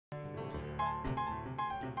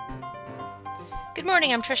Good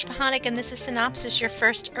morning, I'm Trish Pahanik, and this is Cynopsis, your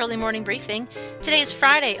first early morning briefing. Today is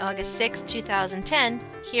Friday, August 6, 2010.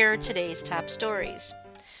 Here are today's top stories.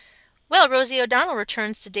 Well, Rosie O'Donnell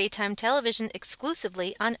returns to daytime television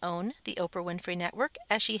exclusively on OWN, the Oprah Winfrey Network,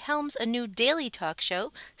 as she helms a new daily talk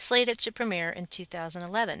show slated to premiere in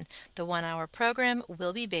 2011. The one-hour program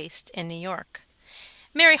will be based in New York.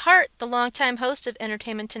 Mary Hart, the longtime host of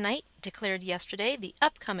Entertainment Tonight, declared yesterday the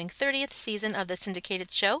upcoming 30th season of the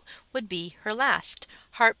syndicated show would be her last.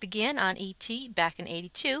 Hart began on E.T. back in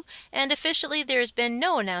 '82, and officially there has been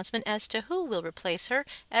no announcement as to who will replace her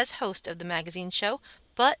as host of the magazine show,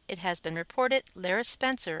 but it has been reported Lara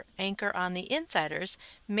Spencer, anchor on The Insiders,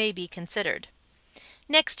 may be considered.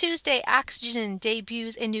 Next Tuesday, Oxygen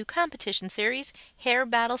debuts a new competition series, Hair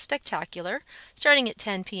Battle Spectacular, starting at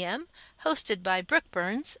 10 p.m. Hosted by Brooke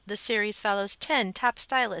Burns, the series follows 10 top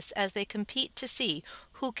stylists as they compete to see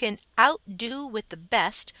who can outdo with the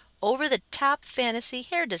best over-the-top fantasy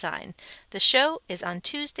hair design. The show is on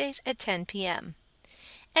Tuesdays at 10 p.m.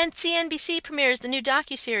 And CNBC premieres the new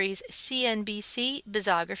docuseries CNBC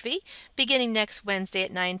Bizography, beginning next Wednesday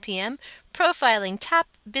at 9 p.m., profiling top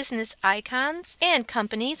business icons and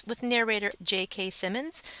companies with narrator J.K.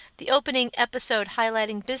 Simmons. The opening episode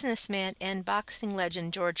highlighting businessman and boxing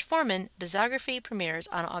legend George Foreman, Bizography premieres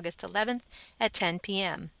on August 11th at 10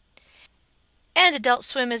 p.m. And Adult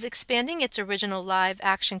Swim is expanding its original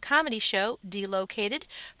live-action comedy show, Delocated,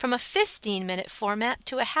 from a 15-minute format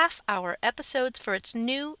to a half-hour episodes for its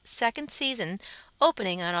new second season,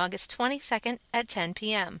 opening on August 22nd at 10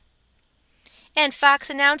 p.m. And Fox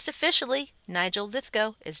announced officially Nigel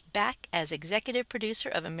Lythgoe is back as executive producer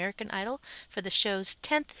of American Idol for the show's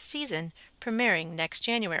 10th season, premiering next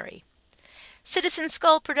January. Citizen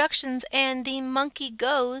Skull Productions and The Monkey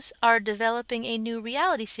Goes are developing a new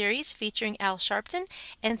reality series featuring Al Sharpton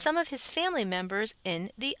and some of his family members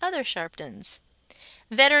in The Other Sharptons.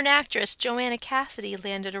 Veteran actress Joanna Cassidy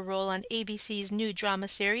landed a role on ABC's new drama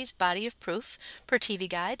series Body of Proof per TV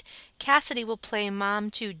Guide. Cassidy will play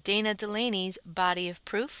mom to Dana Delaney's Body of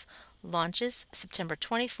Proof. Launches September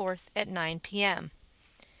 24th at 9 p.m.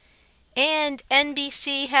 And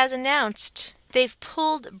NBC has announced they've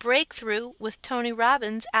pulled Breakthrough with Tony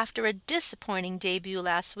Robbins after a disappointing debut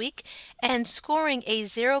last week and scoring a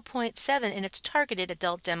 0.7 in its targeted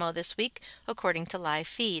adult demo this week, according to Live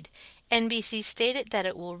Feed. NBC stated that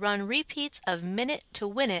it will run repeats of Minute to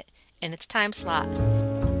Win It in its time slot.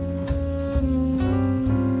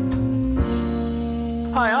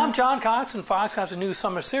 Hi, I'm John Cox, and Fox has a new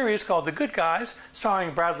summer series called The Good Guys,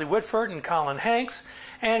 starring Bradley Whitford and Colin Hanks,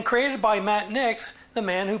 and created by Matt Nix, the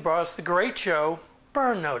man who brought us the great show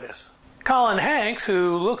Burn Notice. Colin Hanks,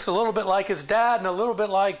 who looks a little bit like his dad and a little bit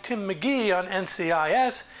like Tim McGee on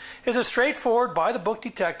NCIS, is a straightforward by-the-book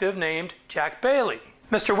detective named Jack Bailey.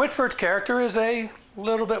 Mr. Whitford's character is a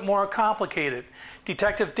little bit more complicated.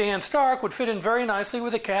 Detective Dan Stark would fit in very nicely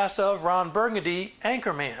with the cast of Ron Burgundy,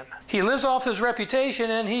 Anchorman. He lives off his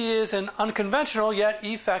reputation, and he is an unconventional yet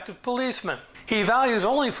effective policeman. He values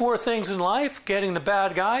only 4 things in life: getting the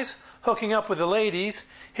bad guys, hooking up with the ladies,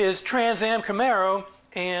 his Trans Am Camaro,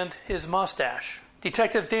 and his mustache.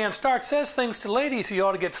 Detective Dan Stark says things to ladies he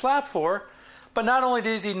ought to get slapped for, but not only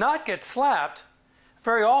does he not get slapped,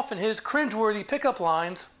 very often his cringeworthy pickup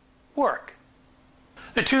lines work.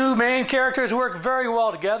 The two main characters work very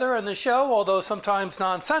well together, and the show, although sometimes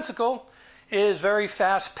nonsensical, is very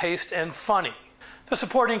fast-paced and funny. The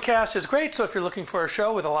supporting cast is great, so if you're looking for a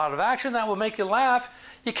show with a lot of action that will make you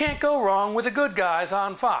laugh, you can't go wrong with The Good Guys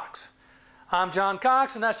on Fox. I'm John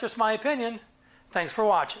Cox, and that's just my opinion. Thanks for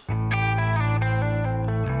watching.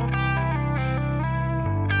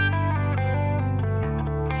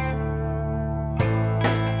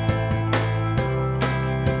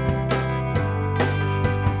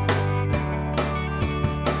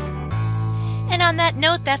 On that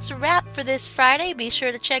note, that's a wrap for this Friday. Be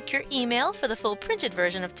sure to check your email for the full printed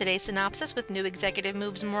version of today's synopsis with new executive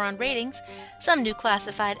moves and more on ratings, some new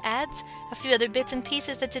classified ads, a few other bits and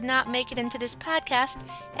pieces that did not make it into this podcast,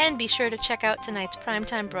 and be sure to check out tonight's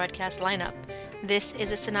primetime broadcast lineup. This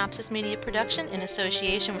is a Cynopsis Media production in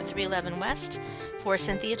association with 311 West. For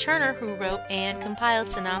Cynthia Turner, who wrote and compiled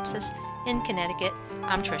Cynopsis in Connecticut,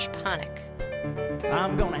 I'm Trish Pahanik.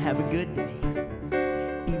 I'm gonna have a good day.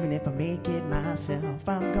 Even if I make it myself,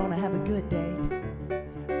 I'm gonna have a good day.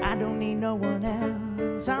 I don't need no one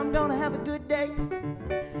else. I'm gonna have a good day.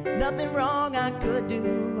 Nothing wrong I could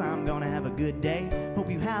do. I'm gonna have a good day. Hope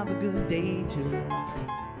you have a good day too.